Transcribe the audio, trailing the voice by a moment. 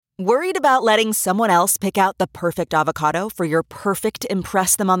Worried about letting someone else pick out the perfect avocado for your perfect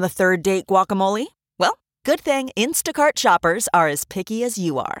impress them on the third date guacamole? Well, good thing Instacart shoppers are as picky as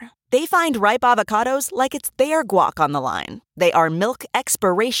you are. They find ripe avocados like it's their guac on the line. They are milk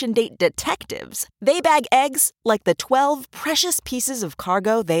expiration date detectives. They bag eggs like the 12 precious pieces of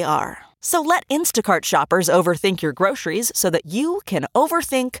cargo they are. So let Instacart shoppers overthink your groceries so that you can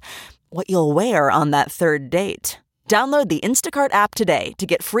overthink what you'll wear on that third date. Download the Instacart app today to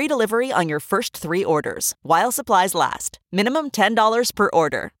get free delivery on your first 3 orders, while supplies last. Minimum $10 per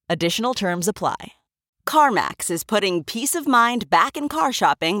order. Additional terms apply. CarMax is putting peace of mind back in car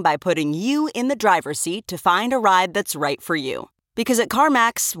shopping by putting you in the driver's seat to find a ride that's right for you. Because at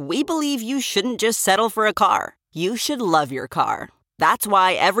CarMax, we believe you shouldn't just settle for a car. You should love your car. That's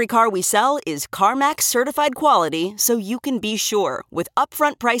why every car we sell is CarMax certified quality, so you can be sure with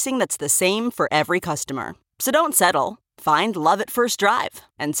upfront pricing that's the same for every customer. So don't settle. Find love at first drive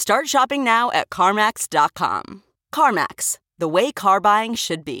and start shopping now at CarMax.com. CarMax, the way car buying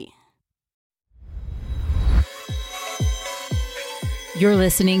should be. You're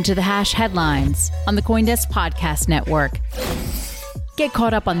listening to The Hash Headlines on the CoinDesk Podcast Network. Get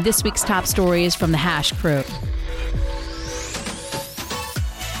caught up on this week's top stories from the Hash crew.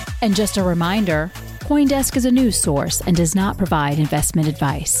 And just a reminder, CoinDesk is a news source and does not provide investment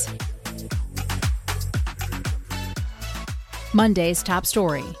advice. Monday's top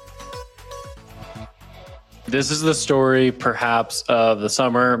story. This is the story perhaps of the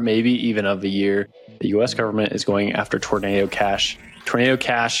summer, maybe even of the year. The U.S. government is going after Tornado Cash. Tornado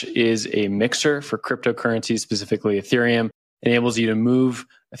Cash is a mixer for cryptocurrencies, specifically Ethereum. It enables you to move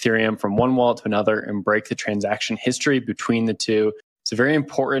Ethereum from one wallet to another and break the transaction history between the two. It's a very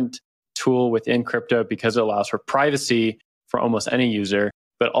important tool within crypto because it allows for privacy for almost any user,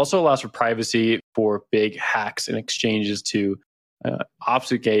 but also allows for privacy for big hacks and exchanges to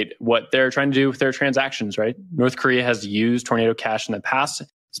obfuscate what they're trying to do with their transactions, right? North Korea has used Tornado Cash in the past,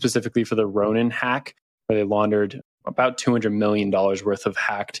 specifically for the Ronin hack, where they laundered about $200 million worth of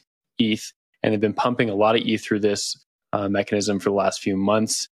hacked ETH, and they've been pumping a lot of ETH through this mechanism for the last few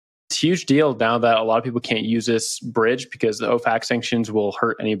months. It's a huge deal now that a lot of people can't use this bridge because the OFAC sanctions will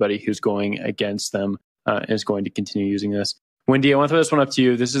hurt anybody who's going against them and is going to continue using this. Wendy, I want to throw this one up to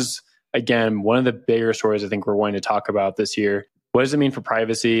you. This is, again, one of the bigger stories I think we're going to talk about this year. What does it mean for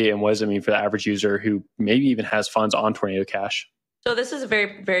privacy, and what does it mean for the average user who maybe even has funds on Tornado Cash? So this is a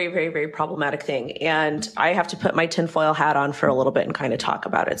very, very, very, very problematic thing. And I have to put my tinfoil hat on for a little bit and kind of talk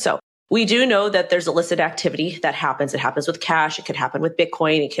about it. So we do know that there's illicit activity that happens. It happens with cash. It could happen with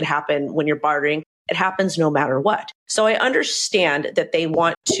Bitcoin. It could happen when you're bartering. It happens no matter what. So I understand that they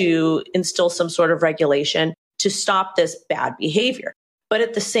want to instill some sort of regulation to stop this bad behavior. But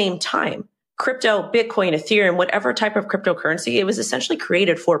at the same time, crypto, Bitcoin, Ethereum, whatever type of cryptocurrency, it was essentially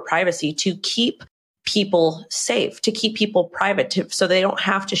created for privacy to keep people safe, to keep people private, so they don't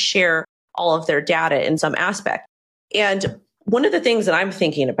have to share all of their data in some aspect. And one of the things that I'm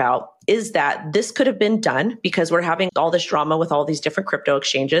thinking about is that this could have been done because we're having all this drama with all these different crypto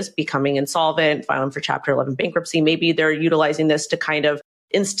exchanges becoming insolvent, filing for Chapter 11 bankruptcy. Maybe they're utilizing this to kind of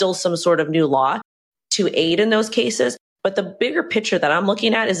instill some sort of new law to aid in those cases. But the bigger picture that I'm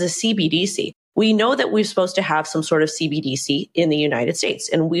looking at is a CBDC. We know that we're supposed to have some sort of CBDC in the United States.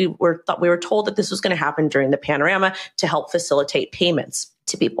 And we were told that this was going to happen during the panorama to help facilitate payments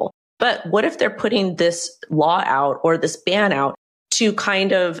to people. But what if they're putting this law out or this ban out to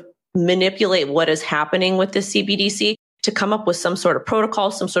kind of manipulate what is happening with the CBDC to come up with some sort of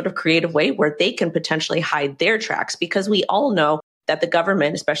protocol, some sort of creative way where they can potentially hide their tracks? Because we all know that the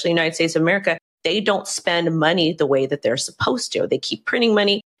government, especially the United States of America, they don't spend money the way that they're supposed to. They keep printing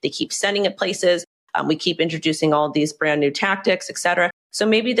money. They keep sending it places. We keep introducing all these brand new tactics, et cetera. So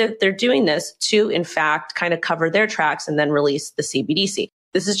maybe they're doing this to, in fact, kind of cover their tracks and then release the CBDC.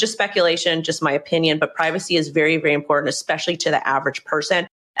 This is just speculation, just my opinion, but privacy is very, very important, especially to the average person.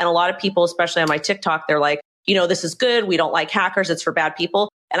 And a lot of people, especially on my TikTok, they're like, this is good. We don't like hackers. It's for bad people.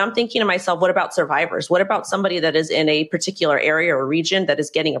 And I'm thinking to myself, what about survivors? What about somebody that is in a particular area or region that is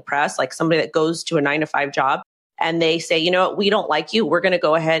getting oppressed, like somebody that goes to a 9-to-5 job and they say, we don't like you. We're going to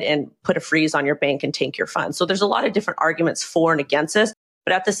go ahead and put a freeze on your bank and take your funds. So there's a lot of different arguments for and against this.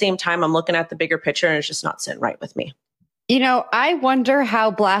 But at the same time, I'm looking at the bigger picture and it's just not sitting right with me. I wonder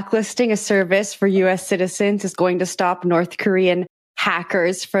how blacklisting a service for U.S. citizens is going to stop North Korean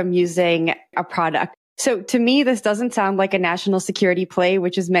hackers from using a product. So to me, this doesn't sound like a national security play,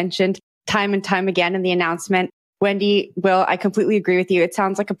 which is mentioned time and time again in the announcement. Wendy, Will, I completely agree with you. It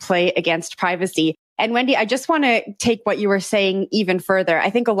sounds like a play against privacy. And Wendy, I just want to take what you were saying even further. I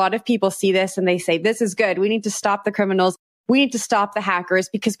think a lot of people see this and they say, this is good. We need to stop the criminals. we need to stop the hackers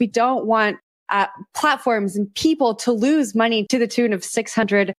because we don't want platforms and people to lose money to the tune of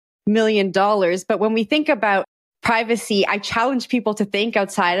 $600 million. But when we think about privacy, I challenge people to think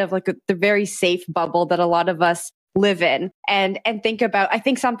outside of like the very safe bubble that a lot of us live in and think about, I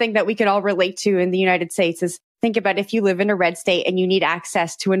think something that we could all relate to in the United States is think about if you live in a red state and you need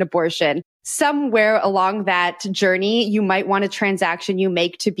access to an abortion. Somewhere along that journey, you might want a transaction you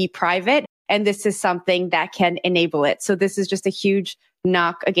make to be private. And this is something that can enable it. So this is just a huge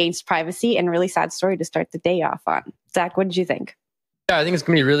knock against privacy and really sad story to start the day off on. Zach, what did you think? Yeah, I think it's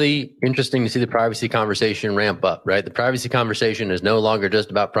going to be really interesting to see the privacy conversation ramp up, right? The privacy conversation is no longer just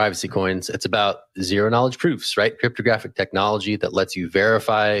about privacy coins. It's about zero knowledge proofs, right? Cryptographic technology that lets you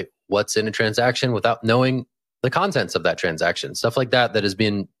verify what's in a transaction without knowing the contents of that transaction. Stuff like that has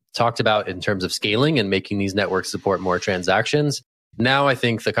been talked about in terms of scaling and making these networks support more transactions. Now I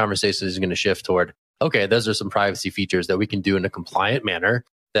think the conversation is going to shift toward, okay, those are some privacy features that we can do in a compliant manner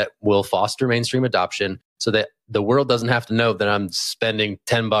that will foster mainstream adoption so that the world doesn't have to know that I'm spending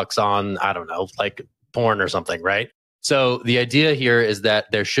 $10 on, I don't know, like porn or something, right? So the idea here is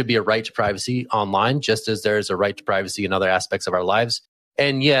that there should be a right to privacy online, just as there is a right to privacy in other aspects of our lives.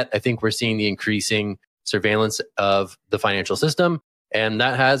 And yet I think we're seeing the increasing surveillance of the financial system, and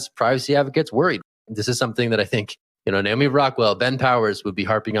that has privacy advocates worried. This is something that I think, Naomi Rockwell, Ben Powers would be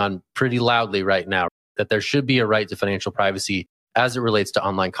harping on pretty loudly right now, that there should be a right to financial privacy as it relates to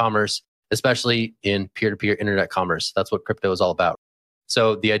online commerce, especially in peer-to-peer internet commerce. That's what crypto is all about.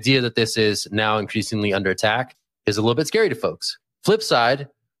 So the idea that this is now increasingly under attack is a little bit scary to folks. Flip side,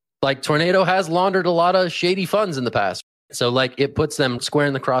 like Tornado has laundered a lot of shady funds in the past. So like it puts them square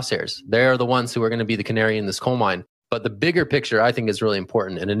in the crosshairs. They're the ones who are going to be the canary in this coal mine. But the bigger picture, I think, is really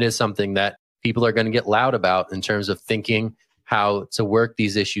important. And it is something that people are going to get loud about in terms of thinking how to work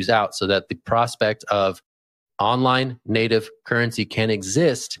these issues out so that the prospect of online native currency can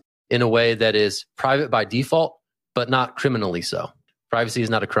exist in a way that is private by default, but not criminally so. Privacy is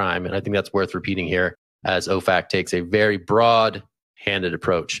not a crime. And I think that's worth repeating here as OFAC takes a very broad-handed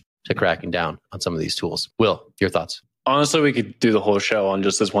approach to cracking down on some of these tools. Will, your thoughts? Honestly, we could do the whole show on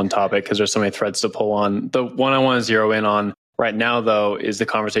just this one topic because there's so many threads to pull on. The one I want to zero in on right now, though, is the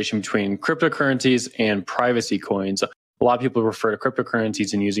conversation between cryptocurrencies and privacy coins. A lot of people refer to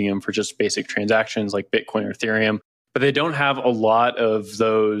cryptocurrencies and using them for just basic transactions like Bitcoin or Ethereum, but they don't have a lot of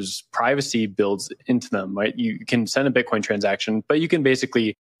those privacy builds into them, right? You can send a Bitcoin transaction, but you can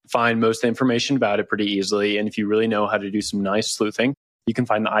basically find most of the information about it pretty easily. And if you really know how to do some nice sleuthing, you can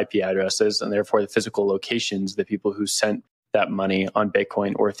find the IP addresses and therefore the physical locations of the people who sent that money on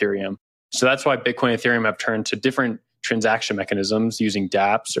Bitcoin or Ethereum. So that's why Bitcoin and Ethereum have turned to different transaction mechanisms using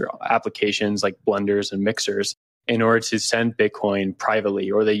dApps or applications like blenders and mixers in order to send Bitcoin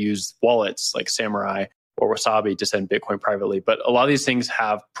privately, or they use wallets like Samurai or Wasabi to send Bitcoin privately. But a lot of these things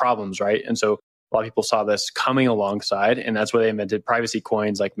have problems, right? And so a lot of people saw this coming alongside, and that's why they invented privacy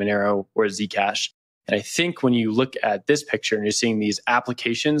coins like Monero or Zcash. And I think when you look at this picture and you're seeing these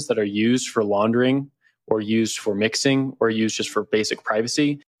applications that are used for laundering or used for mixing or used just for basic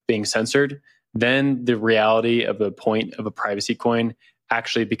privacy being censored, then the reality of the point of a privacy coin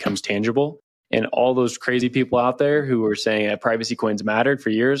actually becomes tangible. And all those crazy people out there who were saying that privacy coins mattered for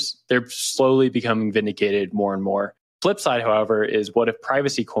years, they're slowly becoming vindicated more and more. Flip side, however, is what if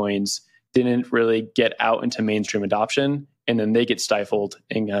privacy coins didn't really get out into mainstream adoption, and then they get stifled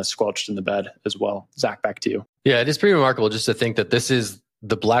and squelched in the bed as well. Zach, back to you. Yeah, it is pretty remarkable just to think that this is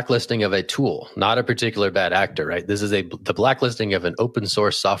the blacklisting of a tool, not a particular bad actor, right? This is the blacklisting of an open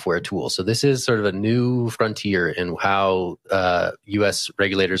source software tool. So this is sort of a new frontier in how US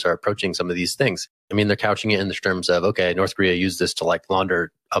regulators are approaching some of these things. I mean, they're couching it in the terms of, okay, North Korea used this to like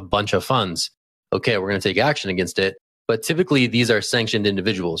launder a bunch of funds. Okay, we're going to take action against it. But typically these are sanctioned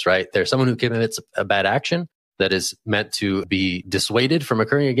individuals, right? There's someone who commits a bad action that is meant to be dissuaded from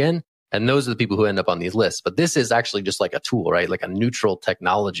occurring again. And those are the people who end up on these lists. But this is actually just like a tool, right? Like a neutral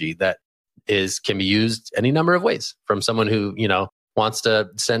technology that can be used any number of ways, from someone who, wants to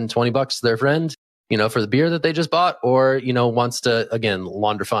send $20 to their friend, for the beer that they just bought, or, wants to, again,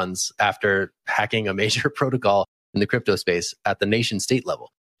 launder funds after hacking a major protocol in the crypto space at the nation state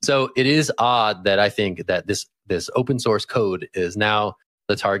level. So it is odd that I think that this open source code is now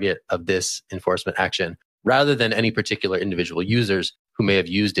the target of this enforcement action, rather than any particular individual users who may have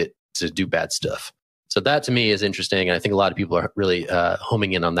used it to do bad stuff. So that to me is interesting. And I think a lot of people are really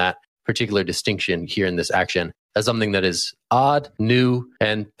homing in on that particular distinction here in this action as something that is odd, new,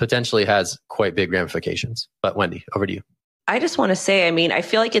 and potentially has quite big ramifications. But Wendy, over to you. I just want to say, I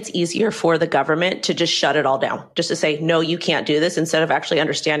feel like it's easier for the government to just shut it all down, just to say, no, you can't do this, instead of actually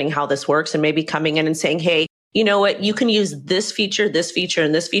understanding how this works and maybe coming in and saying, hey, you know what, you can use this feature, and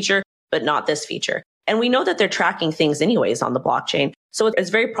this feature, but not this feature. And we know that they're tracking things anyways on the blockchain. So it's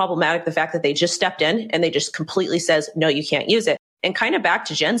very problematic, the fact that they just stepped in and they just completely says, no, you can't use it. And kind of back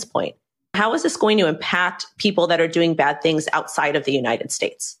to Jen's point, how is this going to impact people that are doing bad things outside of the United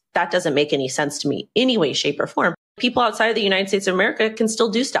States? That doesn't make any sense to me, any way, shape, or form. People outside of the United States of America can still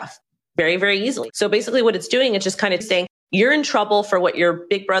do stuff very, very easily. So basically what it's doing, it's just kind of saying, you're in trouble for what your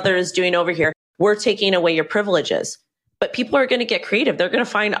big brother is doing over here. We're taking away your privileges. But people are going to get creative. They're going to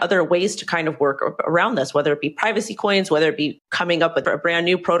find other ways to kind of work around this, whether it be privacy coins, whether it be coming up with a brand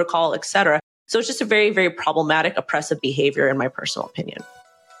new protocol, et cetera. So it's just a very, very problematic, oppressive behavior, in my personal opinion.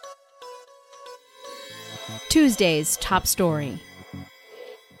 Tuesday's top story.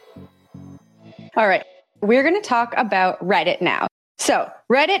 All right. We're going to talk about Reddit now. So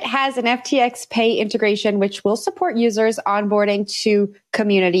Reddit has an FTX Pay integration, which will support users onboarding to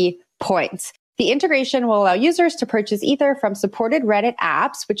community points. The integration will allow users to purchase Ether from supported Reddit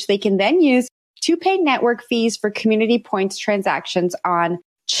apps, which they can then use to pay network fees for community points transactions on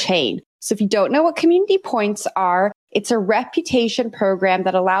chain. So if you don't know what community points are, it's a reputation program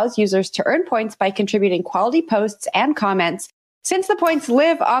that allows users to earn points by contributing quality posts and comments. Since the points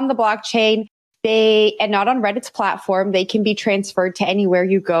live on the blockchain, and not on Reddit's platform, they can be transferred to anywhere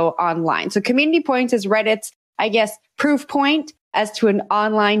you go online. So community points is Reddit's, I guess, proof point as to an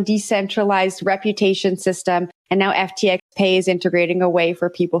online decentralized reputation system. And now FTX Pay is integrating a way for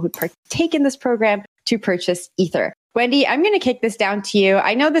people who partake in this program to purchase Ether. Wendy, I'm going to kick this down to you.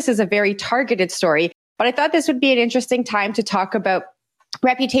 I know this is a very targeted story, but I thought this would be an interesting time to talk about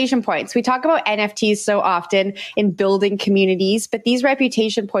reputation points. We talk about NFTs so often in building communities, but these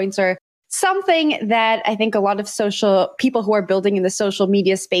reputation points are something that I think a lot of social people who are building in the social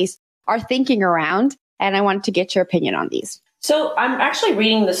media space are thinking around. And I wanted to get your opinion on these. So I'm actually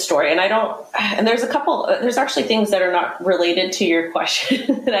reading this story, and there's actually things that are not related to your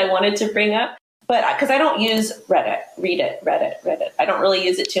question that I wanted to bring up, but because I don't use Reddit. I don't really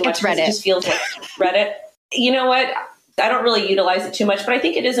use it too much. It just feels like Reddit. You know what? I don't really utilize it too much, but I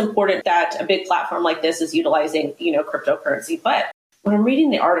think it is important that a big platform like this is utilizing, cryptocurrency. But when I'm reading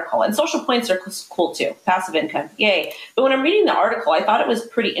the article, and social points are cool too, passive income, yay. But when I'm reading the article, I thought it was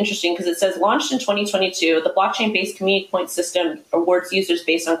pretty interesting because it says, launched in 2022, the blockchain-based community point system awards users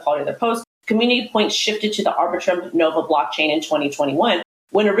based on quality of their posts. Community points shifted to the Arbitrum Nova blockchain in 2021,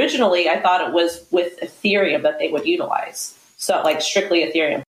 when originally I thought it was with Ethereum that they would utilize. So like strictly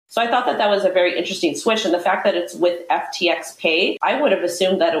Ethereum. So I thought that was a very interesting switch. And the fact that it's with FTX Pay, I would have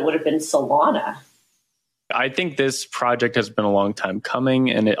assumed that it would have been Solana. I think this project has been a long time coming,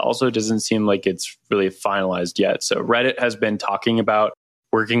 and it also doesn't seem like it's really finalized yet. So Reddit has been talking about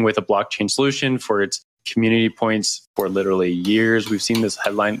working with a blockchain solution for its community points for literally years. We've seen this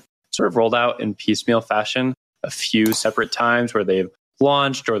headline sort of rolled out in piecemeal fashion a few separate times where they've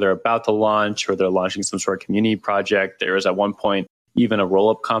launched or they're about to launch or they're launching some sort of community project. There was at one point even a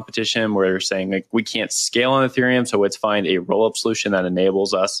roll-up competition where they're saying like, we can't scale on Ethereum, so let's find a roll-up solution that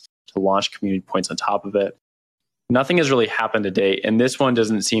enables us to launch community points on top of it. Nothing has really happened to date, and this one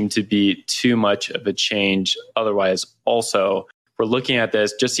doesn't seem to be too much of a change. Otherwise, also, we're looking at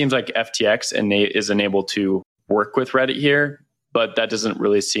this, just seems like FTX is enabled to work with Reddit here, but that doesn't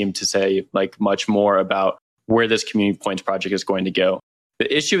really seem to say like much more about where this community points project is going to go.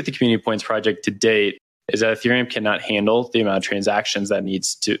 The issue with the community points project to date is that Ethereum cannot handle the amount of transactions that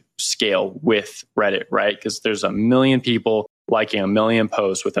needs to scale with Reddit, right? Because there's 1 million people liking 1 million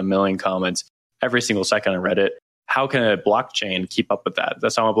posts with 1 million comments every single second on Reddit. How can a blockchain keep up with that?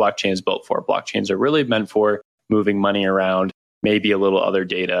 That's not what blockchain is built for. Blockchains are really meant for moving money around, maybe a little other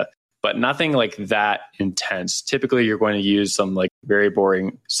data, but nothing like that intense. Typically, you're going to use some like very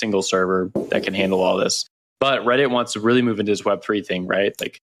boring single server that can handle all this. But Reddit wants to really move into this Web3 thing, right?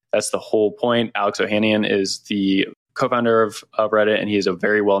 Like that's the whole point. Alex Ohanian is the co-founder of Reddit, and he is a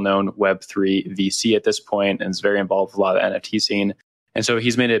very well-known Web3 VC at this point and is very involved with a lot of the NFT scene. And so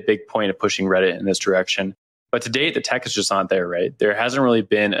he's made a big point of pushing Reddit in this direction. But to date, the tech is just not there, right? There hasn't really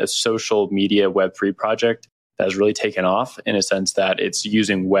been a social media Web3 project that has really taken off in a sense that it's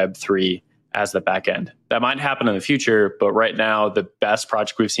using Web3 as the back end. That might happen in the future, but right now, the best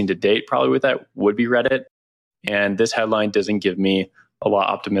project we've seen to date probably with that would be Reddit. And this headline doesn't give me a lot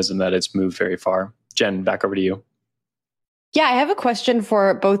of optimism that it's moved very far. Jen, back over to you. Yeah, I have a question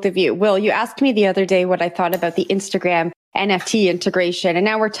for both of you. Will, you asked me the other day what I thought about the Instagram NFT integration. And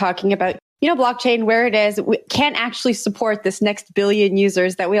now we're talking about, blockchain, where it is, we can't actually support this next billion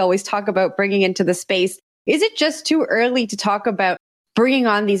users that we always talk about bringing into the space. Is it just too early to talk about bringing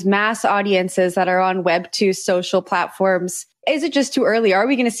on these mass audiences that are on Web2 social platforms? Is it just too early? Are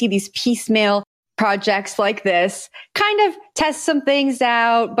we going to see these piecemeal projects like this, kind of test some things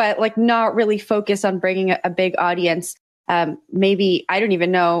out, but like not really focus on bringing a big audience. Maybe, I don't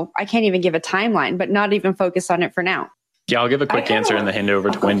even know, I can't even give a timeline, but not even focus on it for now. Yeah, I'll give a quick answer and then hand it over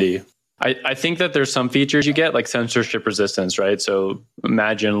to Wendy. I think that there's some features you get, like censorship resistance, right? So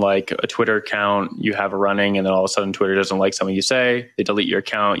imagine like a Twitter account you have running, and then all of a sudden Twitter doesn't like something you say, they delete your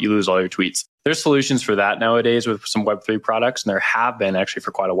account, you lose all your tweets. There's solutions for that nowadays with some Web3 products, and there have been actually for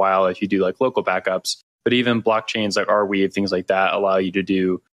quite a while if you do like local backups. But even blockchains like Arweave, things like that, allow you to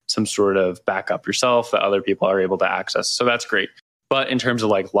do some sort of backup yourself that other people are able to access. So that's great. But in terms of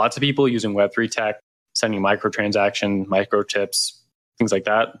like lots of people using Web3 tech, sending microtransaction, micro tips, things like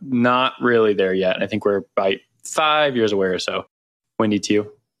that, not really there yet. I think we're about 5 years away or so. Wendy, to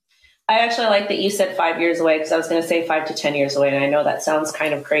you. I actually like that you said 5 years away, because I was going to say 5 to 10 years away. And I know that sounds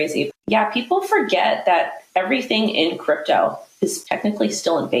kind of crazy. Yeah, people forget that everything in crypto is technically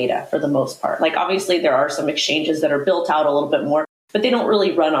still in beta for the most part. Like obviously there are some exchanges that are built out a little bit more, but they don't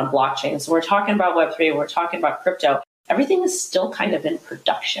really run on blockchain. So we're talking about Web3, we're talking about crypto. Everything is still kind of in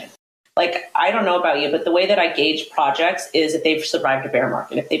production. Like, I don't know about you, but the way that I gauge projects is if they've survived a bear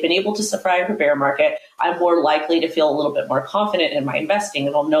market. If they've been able to survive a bear market, I'm more likely to feel a little bit more confident in my investing.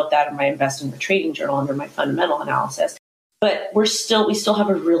 And I'll note that in my Invest in the Trading Journal under my fundamental analysis. But we still have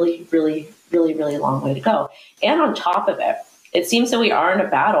a really, really, really, really long way to go. And on top of it, it seems that we are in a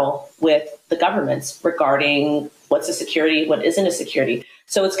battle with the governments regarding what's a security, what isn't a security.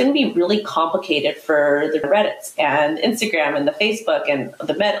 So it's going to be really complicated for the Reddits and Instagram and the Facebook and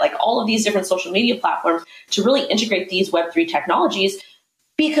the Meta, like all of these different social media platforms to really integrate these Web3 technologies,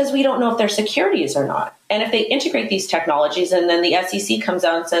 because we don't know if they're securities or not. And if they integrate these technologies and then the SEC comes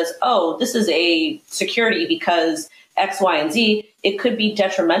out and says, oh, this is a security because X, Y, and Z, it could be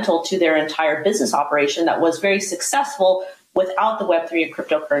detrimental to their entire business operation that was very successful without the Web3 and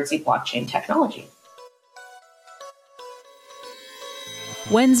cryptocurrency blockchain technology.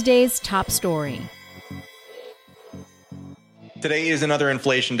 Wednesday's top story. Today is another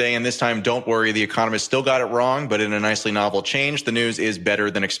inflation day, and this time, don't worry, the economists still got it wrong, but in a nicely novel change, the news is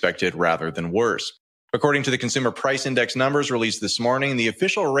better than expected rather than worse. According to the Consumer Price Index numbers released this morning, the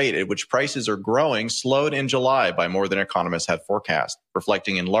official rate at which prices are growing slowed in July by more than economists had forecast,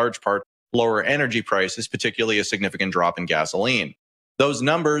 reflecting in large part lower energy prices, particularly a significant drop in gasoline. Those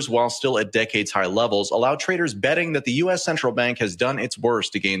numbers, while still at decades-high levels, allow traders betting that the U.S. central bank has done its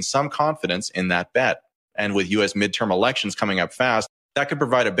worst to gain some confidence in that bet. And with U.S. midterm elections coming up fast, that could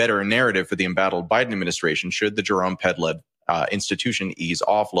provide a better narrative for the embattled Biden administration should the Jerome Powell-led institution ease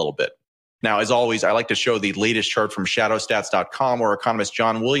off a little bit. Now, as always, I like to show the latest chart from shadowstats.com, where economist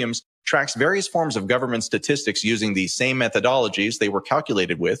John Williams tracks various forms of government statistics using the same methodologies they were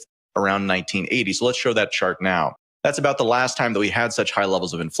calculated with around 1980. So let's show that chart now. That's about the last time that we had such high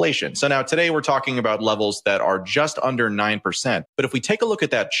levels of inflation. So now today we're talking about levels that are just under 9%. But if we take a look at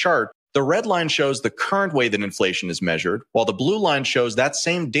that chart, the red line shows the current way that inflation is measured, while the blue line shows that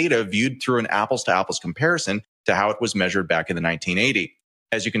same data viewed through an apples-to-apples comparison to how it was measured back in the 1980.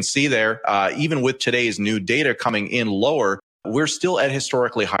 As you can see there, even with today's new data coming in lower, we're still at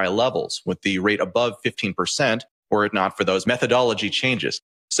historically high levels, with the rate above 15%, were it not for those methodology changes.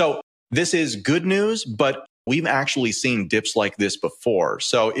 So this is good news, but we've actually seen dips like this before.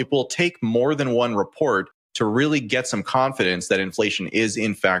 So it will take more than one report to really get some confidence that inflation is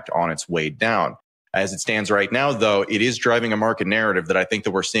in fact on its way down. As it stands right now, though, it is driving a market narrative that I think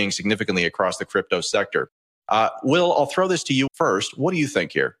that we're seeing significantly across the crypto sector. Will, I'll throw this to you first. What do you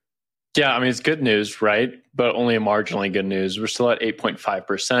think here? Yeah, I mean, it's good news, right? But only marginally good news. We're still at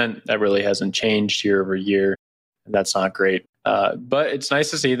 8.5%. That really hasn't changed year over year. That's not great. But it's nice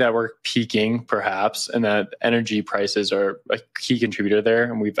to see that we're peaking, perhaps, and that energy prices are a key contributor there.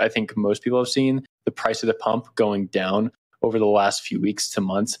 And I think most people have seen the price of the pump going down over the last few weeks to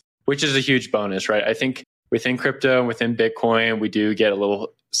months, which is a huge bonus, right? I think within crypto and within Bitcoin, we do get a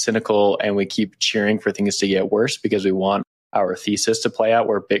little cynical and we keep cheering for things to get worse because we want our thesis to play out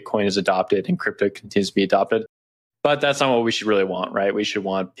where Bitcoin is adopted and crypto continues to be adopted. But that's not what we should really want, right? We should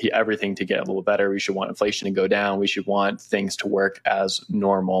want everything to get a little better. We should want inflation to go down. We should want things to work as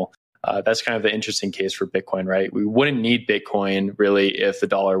normal. That's kind of the interesting case for Bitcoin, right? We wouldn't need Bitcoin really if the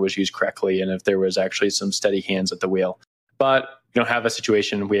dollar was used correctly and if there was actually some steady hands at the wheel. But we don't have a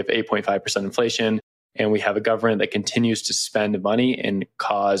situation. We have 8.5% inflation and we have a government that continues to spend money and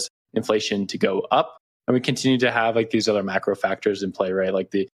cause inflation to go up. And we continue to have like these other macro factors in play, right? Like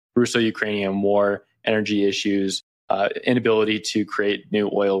the Russo-Ukrainian war, energy issues, inability to create new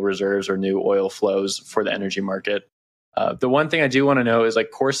oil reserves or new oil flows for the energy market. The one thing I do want to know is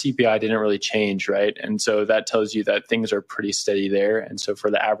like core CPI didn't really change, right? And so that tells you that things are pretty steady there. And so for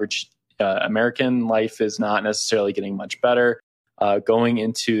the average American life is not necessarily getting much better. Going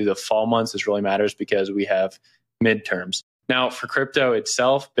into the fall months, this really matters because we have midterms. Now, for crypto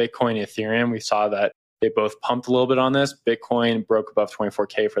itself, Bitcoin, Ethereum, we saw that they both pumped a little bit on this. Bitcoin broke above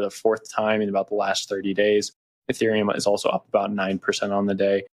 24K for the fourth time in about the last 30 days. Ethereum is also up about 9% on the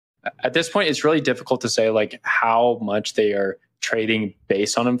day. At this point, it's really difficult to say like how much they are trading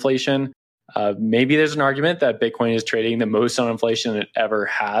based on inflation. Maybe there's an argument that Bitcoin is trading the most on inflation it ever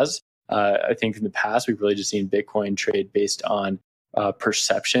has. I think in the past, we've really just seen Bitcoin trade based on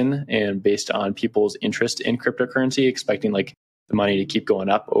perception and based on people's interest in cryptocurrency, expecting like the money to keep going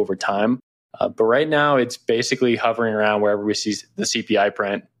up over time. But right now, it's basically hovering around wherever we see the CPI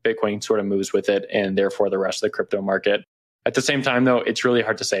print. Bitcoin sort of moves with it, and therefore the rest of the crypto market. At the same time, though, it's really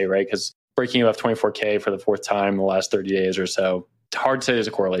hard to say, right? Because breaking above 24K for the fourth time in the last 30 days or so, it's hard to say there's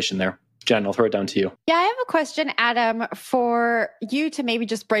a correlation there. Jen, I'll throw it down to you. Yeah, I have a question, Adam, for you to maybe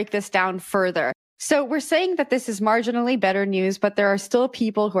just break this down further. So we're saying that this is marginally better news, but there are still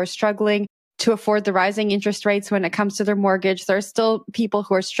people who are struggling to afford the rising interest rates when it comes to their mortgage. There are still people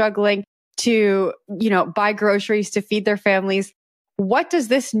who are struggling to, buy groceries to feed their families. What does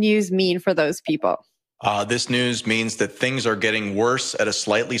this news mean for those people? This news means that things are getting worse at a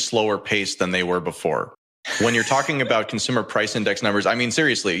slightly slower pace than they were before. When you're talking about consumer price index numbers, I mean,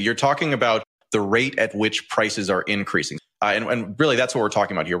 seriously, you're talking about the rate at which prices are increasing. And really, that's what we're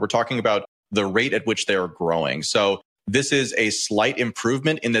talking about here. We're talking about the rate at which they are growing. So this is a slight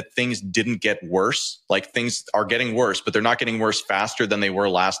improvement in that things didn't get worse. Like things are getting worse, but they're not getting worse faster than they were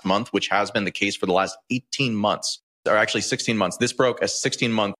last month, which has been the case for the last 18 months, or actually 16 months. This broke a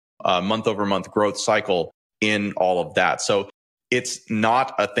 16-month month-over-month growth cycle in all of that. So it's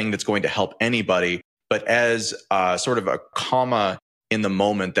not a thing that's going to help anybody, but as sort of a comma in the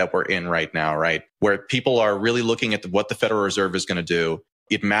moment that we're in right now, right? Where people are really looking at what the Federal Reserve is going to do.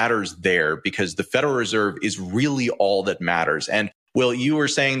 It matters there because the Federal Reserve is really all that matters. And Will, you were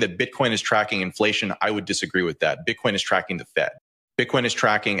saying that Bitcoin is tracking inflation. I would disagree with that. Bitcoin is tracking the Fed. Bitcoin is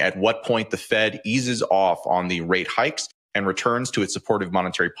tracking at what point the Fed eases off on the rate hikes and returns to its supportive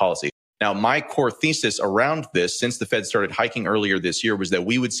monetary policy. Now, my core thesis around this, since the Fed started hiking earlier this year, was that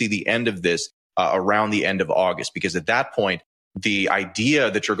we would see the end of this around the end of August, because at that point, the idea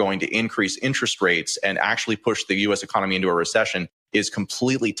that you're going to increase interest rates and actually push the U.S. economy into a recession is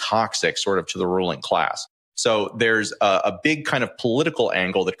completely toxic sort of to the ruling class. So there's a big kind of political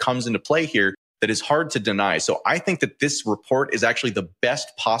angle that comes into play here that is hard to deny. So I think that this report is actually the best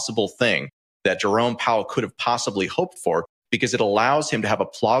possible thing that Jerome Powell could have possibly hoped for, because it allows him to have a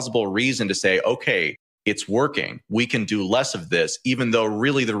plausible reason to say, okay, it's working. We can do less of this, even though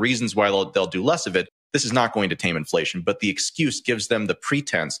really the reasons why they'll do less of it, this is not going to tame inflation. But the excuse gives them the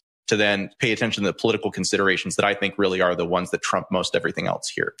pretense to then pay attention to the political considerations that I think really are the ones that trump most everything else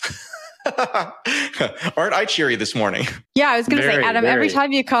here. Aren't I cheery this morning? Yeah, I was going to say, Adam, every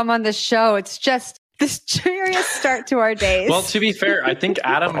time you come on this show, it's just this cheeriest start to our days. Well, to be fair, I think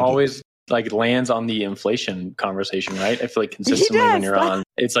Adam always lands on the inflation conversation, right? I feel like consistently when you're on,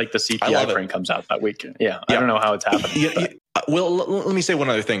 it's like the CPI print comes out that week. Yeah, I don't know how it's happening. Well, let me say one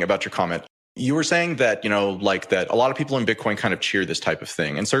other thing about your comment. You were saying that, that a lot of people in Bitcoin kind of cheer this type of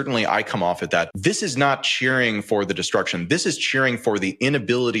thing. And certainly I come off at that. This is not cheering for the destruction. This is cheering for the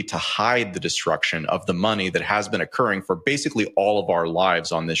inability to hide the destruction of the money that has been occurring for basically all of our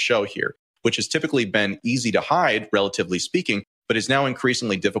lives on this show here, which has typically been easy to hide, relatively speaking, but is now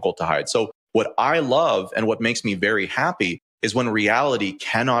increasingly difficult to hide. So what I love and what makes me very happy is when reality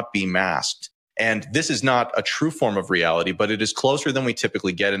cannot be masked. And this is not a true form of reality, but it is closer than we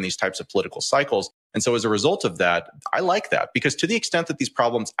typically get in these types of political cycles. And so as a result of that, I like that, because to the extent that these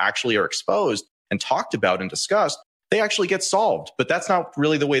problems actually are exposed and talked about and discussed, they actually get solved. But that's not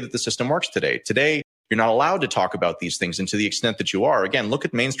really the way that the system works today. Today, you're not allowed to talk about these things. And to the extent that you are, again, look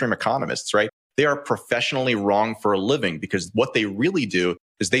at mainstream economists, right? They are professionally wrong for a living, because what they really do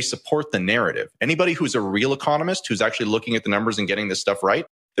is they support the narrative. Anybody who's a real economist who's actually looking at the numbers and getting this stuff right,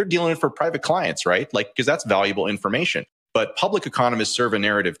 they're dealing for private clients, right? Because that's valuable information. But public economists serve a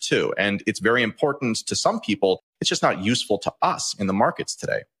narrative too. And it's very important to some people. It's just not useful to us in the markets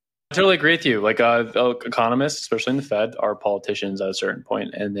today. I totally agree with you. Economists, especially in the Fed, are politicians at a certain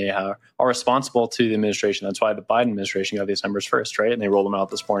point, and they are responsible to the administration. That's why the Biden administration got these numbers first, right? And they rolled them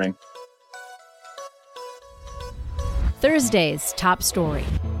out this morning. Thursday's top story.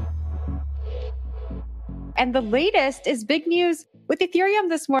 And the latest is big news with Ethereum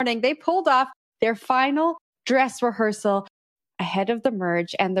this morning. They pulled off their final dress rehearsal ahead of the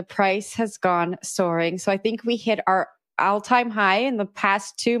merge, and the price has gone soaring. So I think we hit our all-time high in the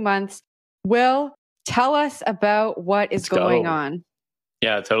past 2 months. Will, tell us about what is going on.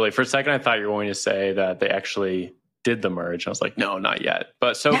 Yeah, totally. For a second, I thought you were going to say that they actually did the merge. I was like, no, not yet.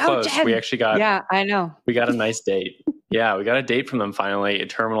 But so close. Jen. We actually got, yeah, I know. We got a nice date. Yeah, we got a date from them finally, a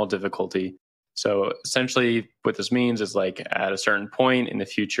terminal difficulty. So essentially what this means is like at a certain point in the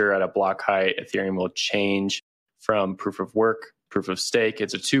future at a block height, Ethereum will change from proof of work, proof of stake.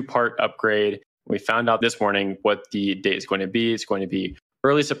 It's a 2-part upgrade. We found out this morning what the date is going to be. It's going to be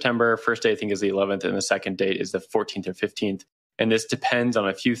early September. First day, I think, is the 11th, and the second date is the 14th or 15th. And this depends on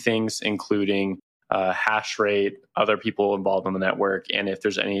a few things, including hash rate, other people involved on the network, and if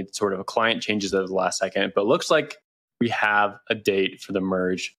there's any sort of a client changes at the last second. But it looks like we have a date for the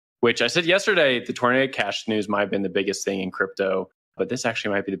merge, which I said yesterday, the Tornado Cash news might have been the biggest thing in crypto, but this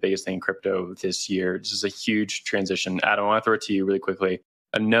actually might be the biggest thing in crypto this year. This is a huge transition. Adam, I want to throw it to you really quickly.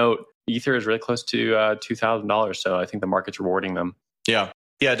 A note, Ether is really close to $2,000, so I think the market's rewarding them.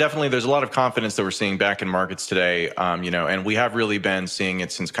 Yeah, definitely. There's a lot of confidence that we're seeing back in markets today, and we have really been seeing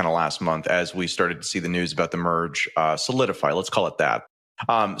it since kind of last month as we started to see the news about the merge solidify. Let's call it that.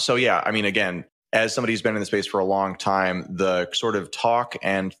 Again, as somebody who's been in the space for a long time, the sort of talk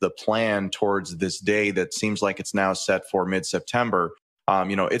and the plan towards this day that seems like it's now set for mid-September,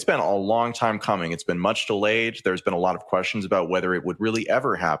 it's been a long time coming. It's been much delayed. There's been a lot of questions about whether it would really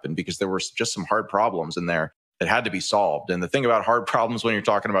ever happen because there were just some hard problems in there that had to be solved. And the thing about hard problems when you're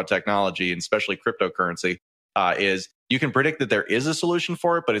talking about technology, and especially cryptocurrency, is you can predict that there is a solution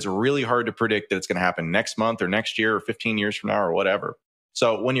for it, but it's really hard to predict that it's going to happen next month or next year or 15 years from now or whatever.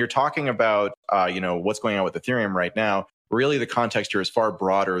 So when you're talking about, what's going on with Ethereum right now, really the context here is far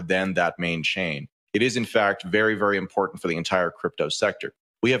broader than that main chain. It is, in fact, very, very important for the entire crypto sector.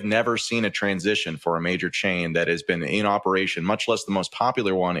 We have never seen a transition for a major chain that has been in operation, much less the most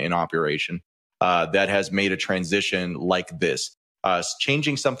popular one in operation, that has made a transition like this.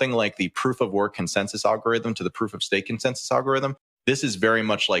 Changing something like the proof of work consensus algorithm to the proof of stake consensus algorithm, this is very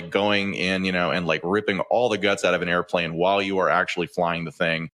much like going in, and like ripping all the guts out of an airplane while you are actually flying the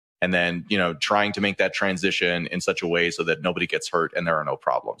thing. And then, trying to make that transition in such a way so that nobody gets hurt and there are no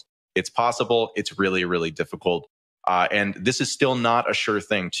problems. It's possible. It's really, really difficult. And this is still not a sure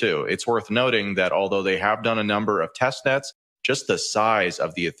thing too. It's worth noting that although they have done a number of test nets, just the size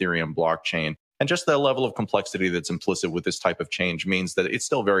of the Ethereum blockchain and just the level of complexity that's implicit with this type of change means that it's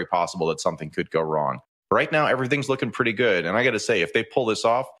still very possible that something could go wrong. Right now, everything's looking pretty good. And I got to say, if they pull this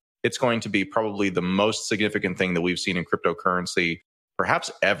off, it's going to be probably the most significant thing that we've seen in cryptocurrency,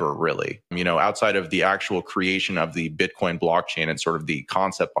 perhaps ever, really. Outside of the actual creation of the Bitcoin blockchain and sort of the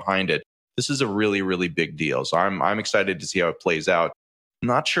concept behind it, this is a really, really big deal. So I'm excited to see how it plays out. I'm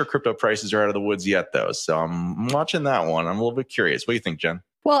not sure crypto prices are out of the woods yet, though. So I'm watching that one. I'm a little bit curious. What do you think, Jen?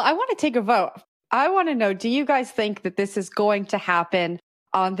 Well, I want to take a vote. I want to know, do you guys think that this is going to happen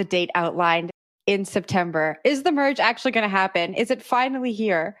on the date outlined in September? Is the merge actually going to happen? Is it finally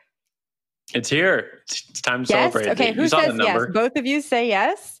here? It's here. It's time to yes? celebrate. Okay, who says yes? Both of you say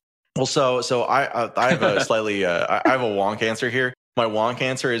yes? Well, so I have a slightly, I have a wonk answer here. My wonk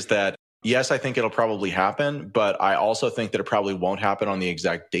answer is that, yes, I think it'll probably happen, but I also think that it probably won't happen on the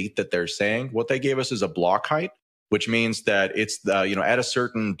exact date that they're saying. What they gave us is a block height, which means that it's at a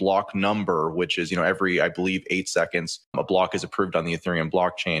certain block number, which is, every, I believe, 8 seconds, a block is approved on the Ethereum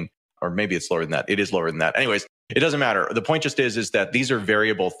blockchain, or maybe it's lower than that. It is lower than that. Anyways, it doesn't matter. The point just is that these are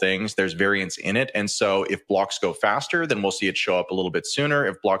variable things. There's variance in it. And so if blocks go faster, then we'll see it show up a little bit sooner.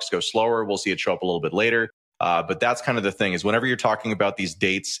 If blocks go slower, we'll see it show up a little bit later. But that's kind of the thing is whenever you're talking about these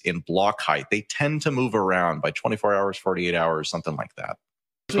dates in block height, they tend to move around by 24 hours, 48 hours, something like that.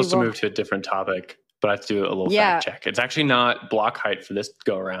 I'm supposed to move to a different topic, but I have to do a little fact check. It's actually not block height for this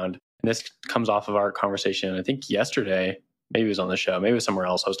go around. And this comes off of our conversation, I think yesterday, maybe it was on the show, maybe it was somewhere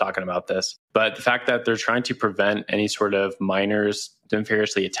else I was talking about this. But the fact that they're trying to prevent any sort of miners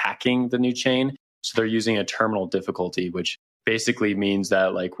nefariously attacking the new chain. So they're using a terminal difficulty, which basically means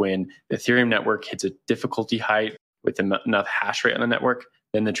that like when the Ethereum network hits a difficulty height with enough hash rate on the network,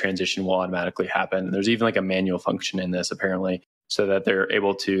 then the transition will automatically happen. There's even like a manual function in this apparently, so that they're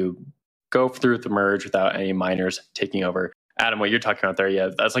able to go through the merge without any miners taking over. Adam, what you're talking about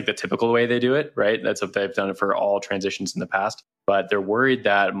there, that's like the typical way they do it, right? That's what they've done it for all transitions in the past. But they're worried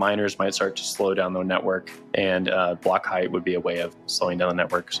that miners might start to slow down the network, and block height would be a way of slowing down the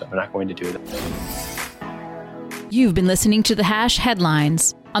network. So they're not going to do that. You've been listening to The Hash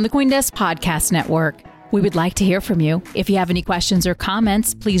Headlines on the CoinDesk Podcast Network. We would like to hear from you. If you have any questions or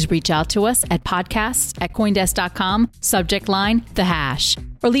comments, please reach out to us at podcasts@coindesk.com, subject line, The Hash,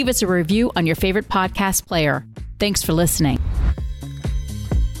 or leave us a review on your favorite podcast player. Thanks for listening.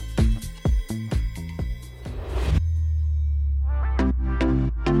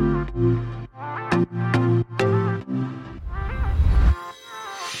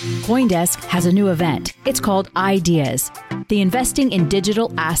 CoinDesk has a new event. It's called Ideas, the Investing in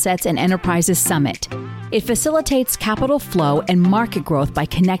Digital Assets and Enterprises Summit. It facilitates capital flow and market growth by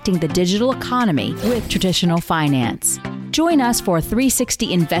connecting the digital economy with traditional finance. Join us for a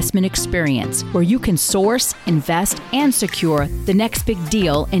 360 investment experience where you can source, invest, and secure the next big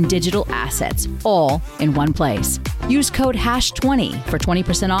deal in digital assets, all in one place. Use code HASH20 for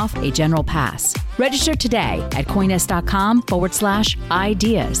 20% off a general pass. Register today at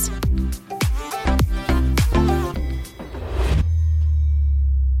coindesk.com/ideas.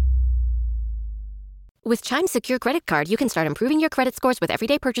 With Chime's secure credit card, you can start improving your credit scores with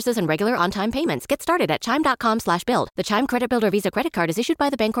everyday purchases and regular on-time payments. Get started at chime.com/build. The Chime Credit Builder Visa Credit Card is issued by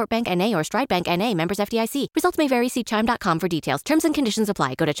the Bancorp Bank N.A. or Stride Bank N.A. members FDIC. Results may vary. See chime.com for details. Terms and conditions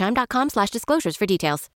apply. Go to chime.com/disclosures for details.